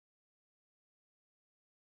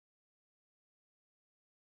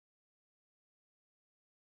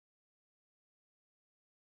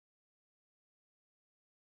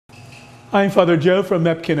I'm Father Joe from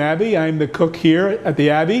Mepkin Abbey. I'm the cook here at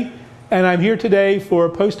the Abbey, and I'm here today for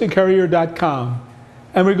postandcourier.com.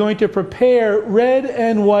 And we're going to prepare red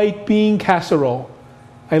and white bean casserole.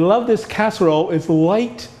 I love this casserole. It's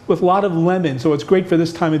light with a lot of lemon, so it's great for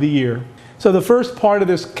this time of the year. So the first part of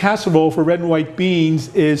this casserole for red and white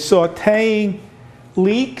beans is sautéing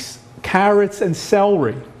leeks, carrots, and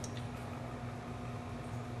celery.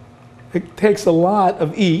 It takes a lot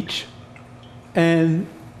of each, and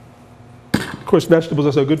of course vegetables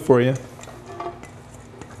are so good for you.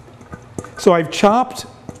 So I've chopped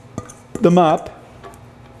them up,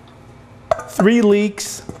 3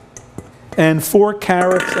 leeks and 4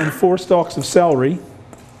 carrots and 4 stalks of celery,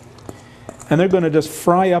 and they're going to just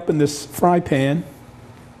fry up in this fry pan.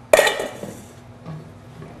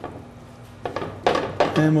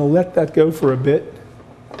 And we'll let that go for a bit.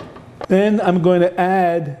 Then I'm going to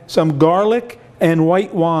add some garlic and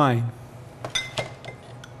white wine.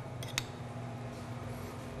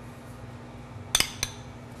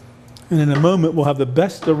 And in a moment we'll have the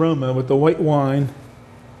best aroma with the white wine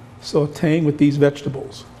sautéing with these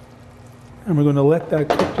vegetables. And we're going to let that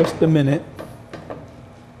cook just a minute.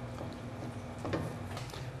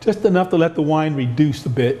 Just enough to let the wine reduce a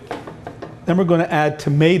bit. Then we're going to add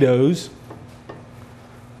tomatoes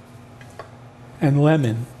and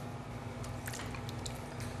lemon.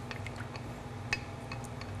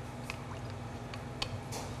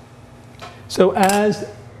 So as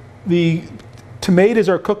the tomatoes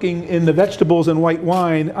are cooking in the vegetables and white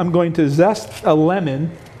wine, I'm going to zest a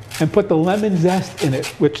lemon and put the lemon zest in it,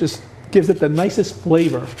 which just gives it the nicest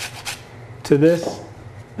flavor to this,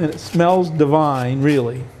 and it smells divine,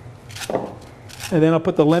 really. And then I'll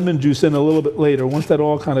put the lemon juice in a little bit later, once that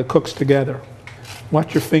all kind of cooks together.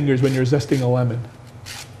 Watch your fingers when you're zesting a lemon.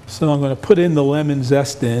 So I'm going to put in the lemon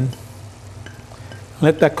zest in,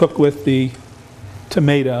 let that cook with the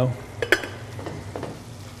tomato,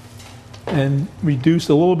 and reduce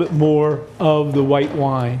a little bit more of the white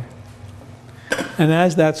wine. And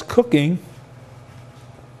as that's cooking,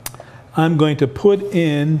 I'm going to put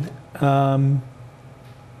in the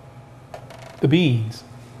beans.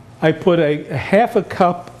 I put a half a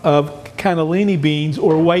cup of cannellini beans,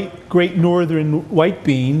 or Great Northern white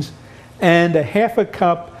beans, and a half a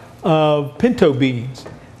cup of pinto beans.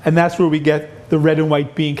 And that's where we get the red and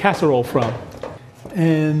white bean casserole from.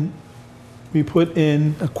 And we put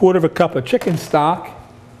in a quarter of a cup of chicken stock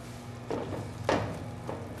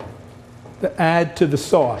to add to the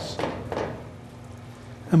sauce.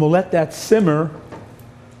 And we'll let that simmer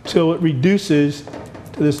till it reduces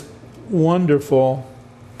to this wonderful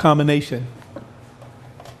combination.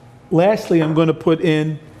 Lastly, I'm going to put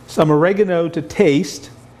in some oregano to taste,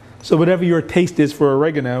 so whatever your taste is for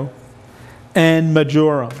oregano, and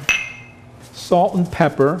marjoram, salt and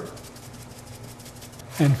pepper.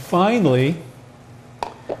 And finally,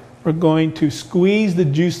 we're going to squeeze the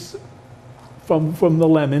juice from the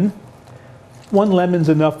lemon. 1 lemon's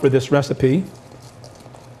enough for this recipe.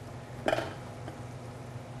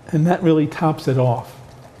 And that really tops it off.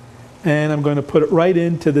 And I'm going to put it right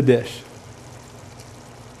into the dish.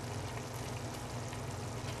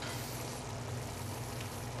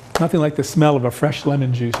 Nothing like the smell of a fresh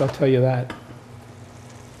lemon juice, I'll tell you that.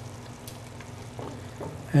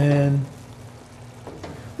 And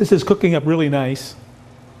this is cooking up really nice.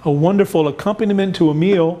 A wonderful accompaniment to a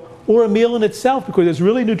meal, or a meal in itself, because it's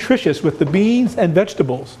really nutritious with the beans and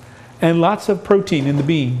vegetables, and lots of protein in the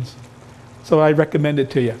beans. So I recommend it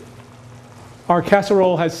to you. Our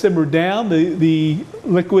casserole has simmered down. The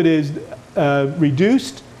liquid is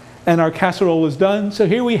reduced, and our casserole is done. So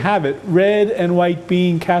here we have it, red and white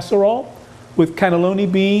bean casserole with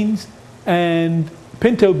cannellini beans and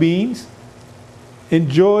pinto beans.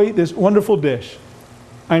 Enjoy this wonderful dish.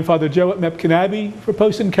 I'm Father Joe at Mepkin Abbey for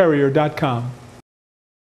postandcourier.com.